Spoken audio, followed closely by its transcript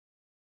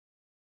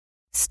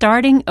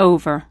Starting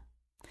over.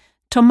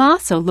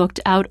 Tommaso looked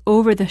out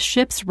over the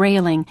ship's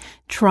railing,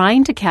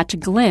 trying to catch a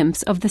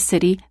glimpse of the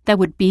city that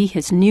would be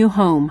his new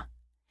home.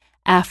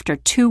 After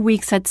 2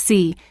 weeks at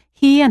sea,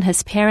 he and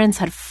his parents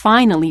had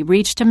finally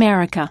reached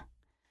America.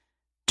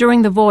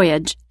 During the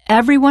voyage,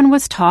 everyone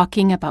was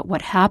talking about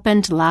what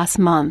happened last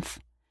month.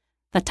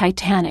 The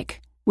Titanic,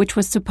 which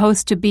was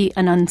supposed to be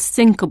an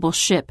unsinkable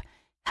ship,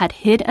 had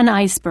hit an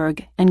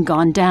iceberg and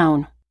gone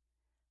down.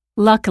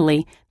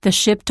 Luckily, the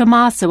ship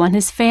Tommaso and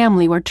his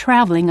family were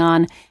traveling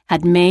on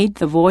had made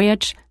the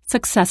voyage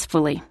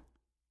successfully.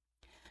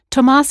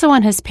 Tommaso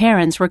and his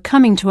parents were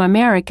coming to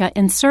America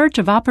in search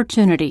of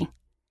opportunity.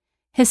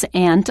 His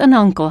aunt and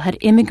uncle had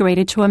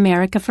immigrated to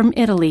America from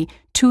Italy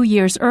 2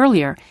 years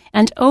earlier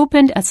and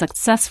opened a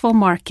successful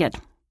market.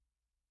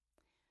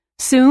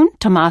 Soon,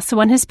 Tommaso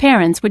and his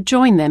parents would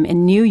join them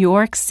in New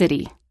York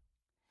City.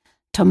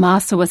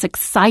 Tommaso was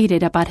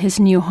excited about his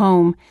new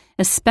home,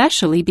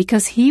 especially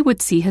because he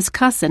would see his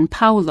cousin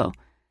Paolo.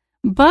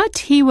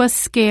 But he was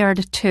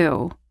scared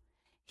too.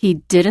 He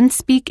didn't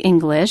speak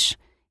English,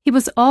 he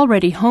was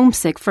already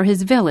homesick for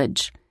his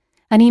village,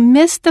 and he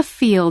missed the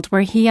field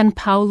where he and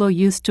Paolo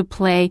used to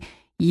play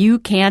You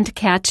Can't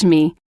Catch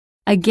Me,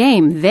 a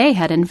game they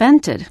had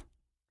invented.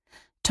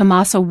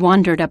 Tommaso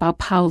wondered about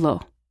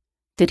Paolo.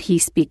 Did he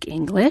speak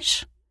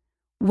English?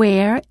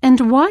 Where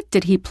and what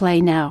did he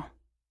play now?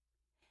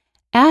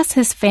 As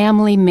his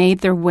family made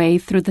their way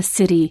through the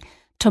city,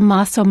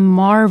 Tommaso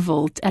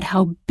marveled at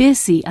how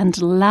busy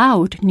and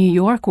loud New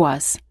York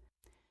was.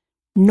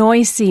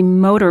 Noisy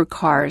motor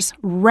cars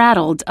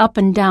rattled up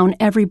and down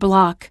every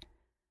block.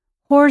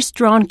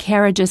 Horse-drawn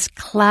carriages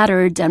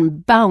clattered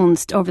and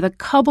bounced over the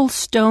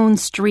cobblestone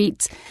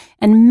streets,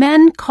 and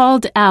men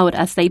called out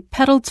as they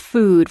peddled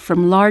food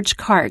from large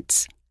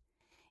carts.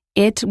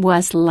 It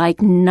was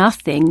like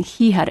nothing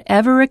he had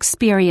ever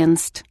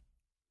experienced.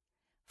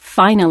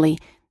 Finally,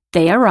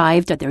 they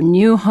arrived at their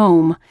new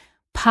home.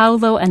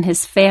 Paolo and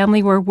his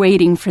family were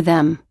waiting for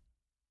them.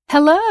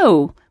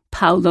 "Hello!"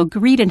 Paolo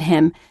greeted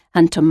him,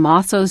 and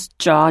Tommaso's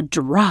jaw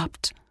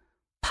dropped.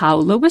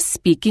 Paolo was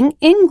speaking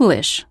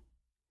English.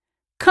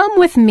 "Come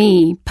with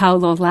me,"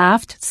 Paolo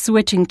laughed,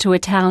 switching to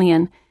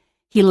Italian.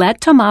 He led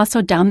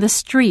Tommaso down the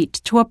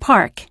street to a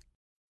park.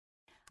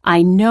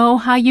 "I know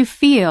how you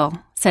feel,"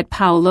 said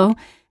Paolo,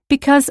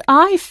 "because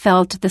I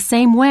felt the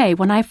same way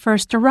when I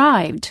first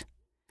arrived.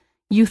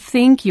 You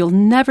think you'll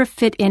never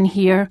fit in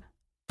here,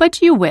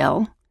 but you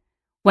will.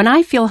 When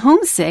I feel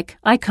homesick,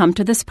 I come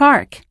to this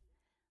park.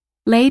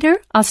 Later,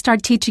 I'll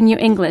start teaching you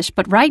English,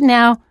 but right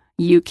now,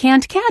 you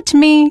can't catch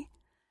me."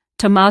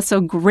 Tommaso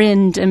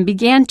grinned and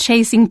began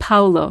chasing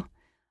Paolo.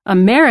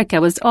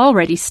 America was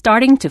already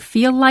starting to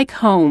feel like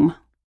home.